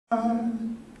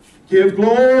Give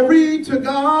glory to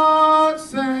God,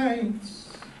 saints.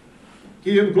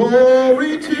 Give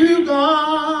glory to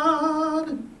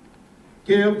God.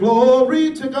 Give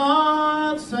glory to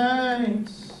God,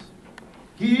 saints.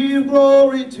 Give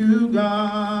glory to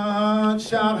God.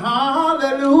 Shout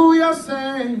hallelujah,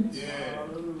 saints. Yeah.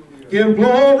 Give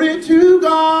glory to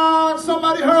God.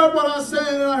 Somebody heard what I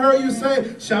said, and I heard you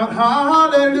say, shout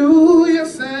hallelujah,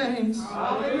 saints.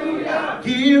 Hallelujah.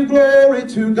 Give glory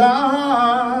to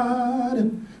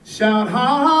God. Shout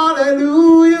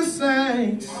hallelujah,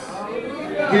 saints.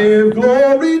 Hallelujah. Give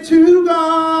glory to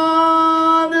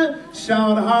God.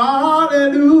 Shout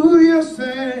hallelujah,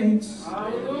 saints.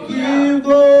 Hallelujah. Give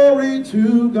glory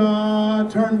to God.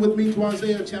 Turn with me to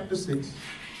Isaiah chapter 6.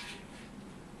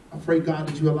 I pray, God,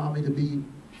 that you allow me to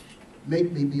make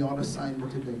me be on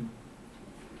assignment today.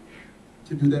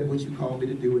 To do that which you called me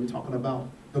to do in talking about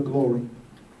the glory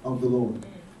of the Lord.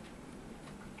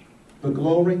 The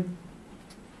glory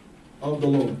of the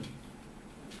Lord.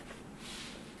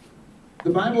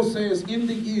 The Bible says in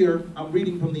the year, I'm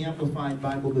reading from the Amplified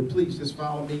Bible, but please just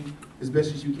follow me as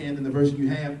best as you can in the version you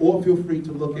have, or feel free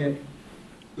to look at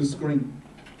the screen.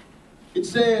 It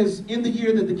says, in the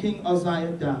year that King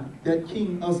Uzziah died,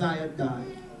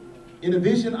 in a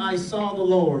vision I saw the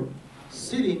Lord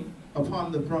sitting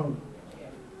upon the throne.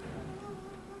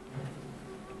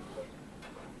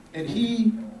 And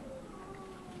the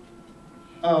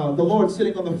Lord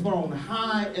sitting on the throne,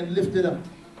 high and lifted up.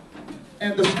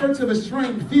 And the skirts of his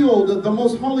train filled the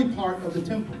most holy part of the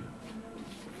temple.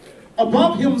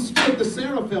 Above him stood the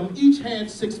seraphim, each had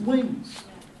 6 wings.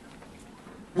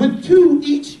 With 2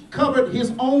 each covered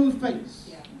his own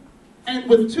face. And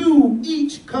with 2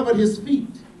 each covered his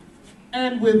feet.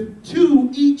 And with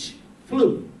 2 each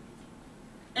flew.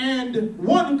 And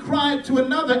one cried to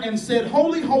another and said,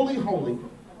 Holy, holy, holy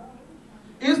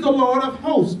is the Lord of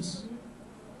hosts.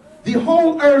 The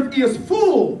whole earth is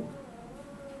full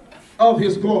of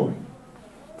his glory.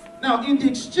 Now, in the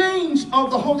exchange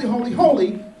of the holy, holy,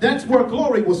 holy, that's where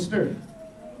glory was stirred.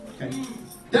 Okay?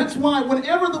 That's why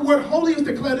whenever the word holy is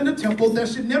declared in the temple, it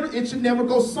should never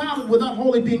go silent without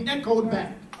holy being echoed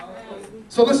back.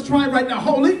 So let's try right now.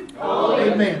 Holy. Holy.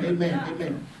 Amen, amen,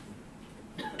 amen.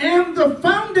 And the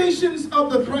foundations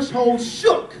of the threshold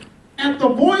shook at the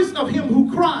voice of him who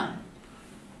cried.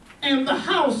 And the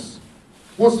house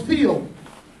was filled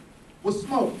with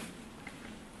smoke.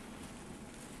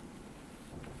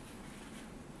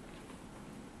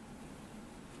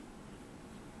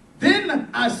 Then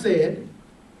I said,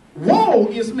 woe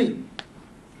is me,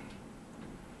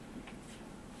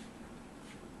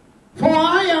 for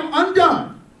I am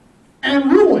undone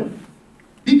and ruined,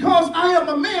 because I am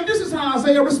a man. This is how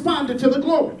Isaiah responded to the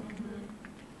glory.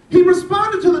 He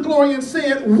responded to the glory and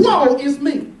said, woe is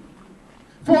me,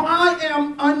 for I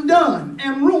am undone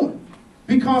and ruined,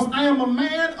 because I am a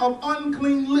man of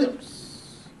unclean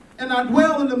lips, and I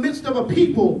dwell in the midst of a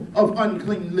people of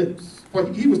unclean lips. For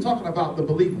he was talking about the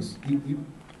believers.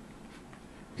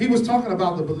 He was talking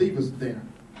about the believers there.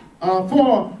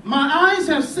 For my eyes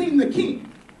have seen the King,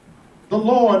 the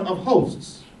Lord of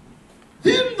hosts.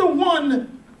 Then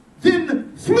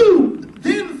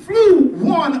flew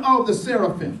one of the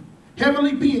seraphim,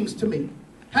 heavenly beings, to me,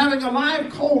 having a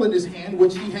live coal in his hand,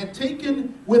 which he had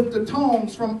taken with the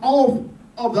tongs from off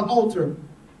of the altar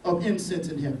of incense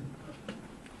in heaven.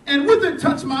 And with it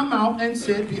touched my mouth and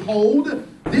said, behold,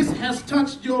 this has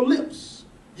touched your lips.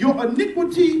 Your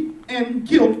iniquity and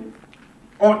guilt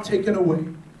are taken away,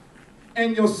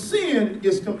 and your sin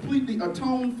is completely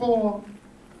atoned for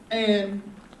and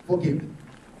forgiven.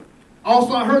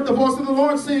 Also I heard the voice of the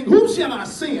Lord saying, whom shall I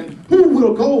send? Who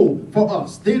will go for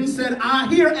us? Then said I,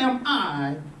 here am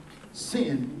I,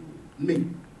 send me.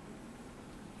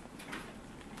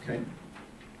 Okay.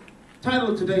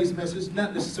 Title of today's message,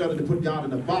 not necessarily to put God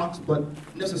in a box, but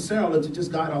necessarily to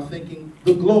just guide our thinking,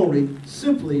 the glory,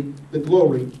 simply the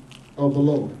glory of the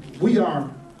Lord. We are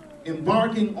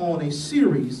embarking on a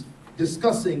series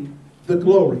discussing the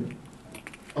glory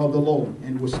of the Lord,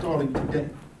 and we're starting today.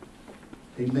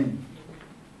 Amen.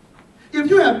 If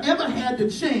you have ever had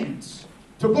the chance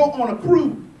to go on a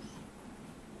cruise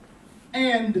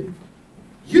and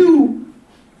you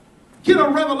get a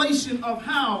revelation of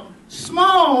how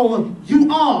small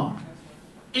you are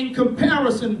in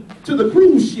comparison to the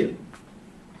cruise ship,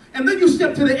 and then you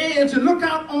step to the edge and look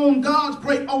out on God's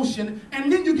great ocean,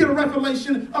 and then you get a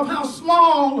revelation of how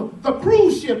small the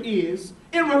cruise ship is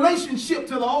in relationship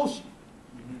to the ocean.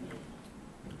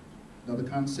 Another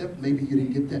concept, maybe you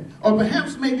didn't get that. Or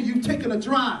perhaps maybe you've taken a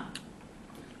drive,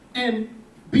 and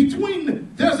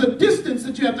there's a distance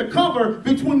that you have to cover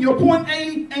between your point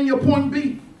A and your point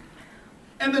B.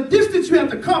 And the distance you have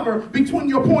to cover between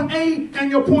your point A and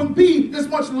your point B is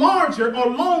much larger or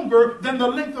longer than the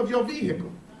length of your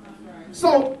vehicle.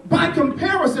 So by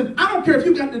comparison, I don't care if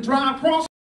you got to drive across